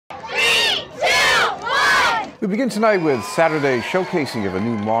We begin tonight with Saturday's showcasing of a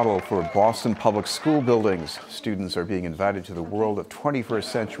new model for Boston public school buildings. Students are being invited to the world of 21st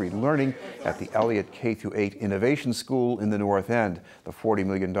century learning at the Eliot K-8 Innovation School in the North End. The $40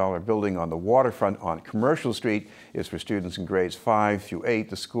 million building on the waterfront on Commercial Street is for students in grades 5 through 8.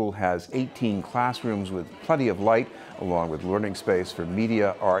 The school has 18 classrooms with plenty of light, along with learning space for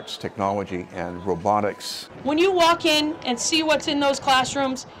media, arts, technology, and robotics. When you walk in and see what's in those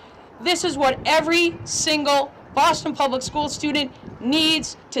classrooms, this is what every single Boston Public School student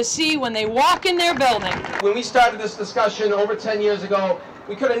needs to see when they walk in their building. When we started this discussion over 10 years ago,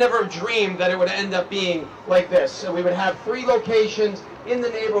 we could have never dreamed that it would end up being like this. So we would have 3 locations in the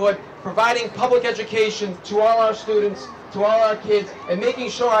neighborhood providing public education to all our students, to all our kids, and making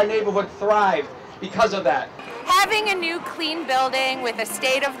sure our neighborhood thrived because of that. Having a new clean building with a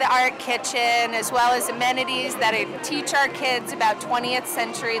state-of-the-art kitchen as well as amenities that teach our kids about 20th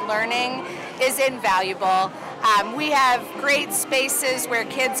century learning is invaluable. We have great spaces where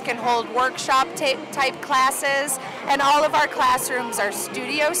kids can hold workshop type classes, and all of our classrooms are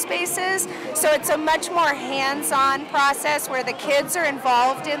studio spaces, so it's a much more hands-on process where the kids are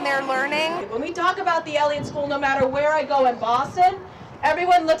involved in their learning. When we talk about the Eliot School, no matter where I go in Boston,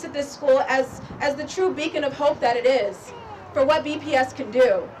 everyone looks at this school as the true beacon of hope that it is, for what BPS can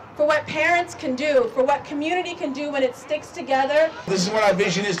do, for what parents can do, for what community can do when it sticks together. This is what our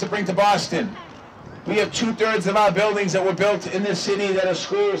vision is to bring to Boston. We have 2/3 of our buildings that were built in this city that are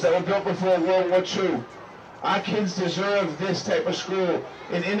schools that were built before World War II. Our kids deserve this type of school,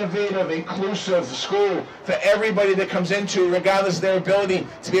 an innovative, inclusive school for everybody that comes into, regardless of their ability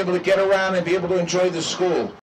to be able to get around and be able to enjoy the school.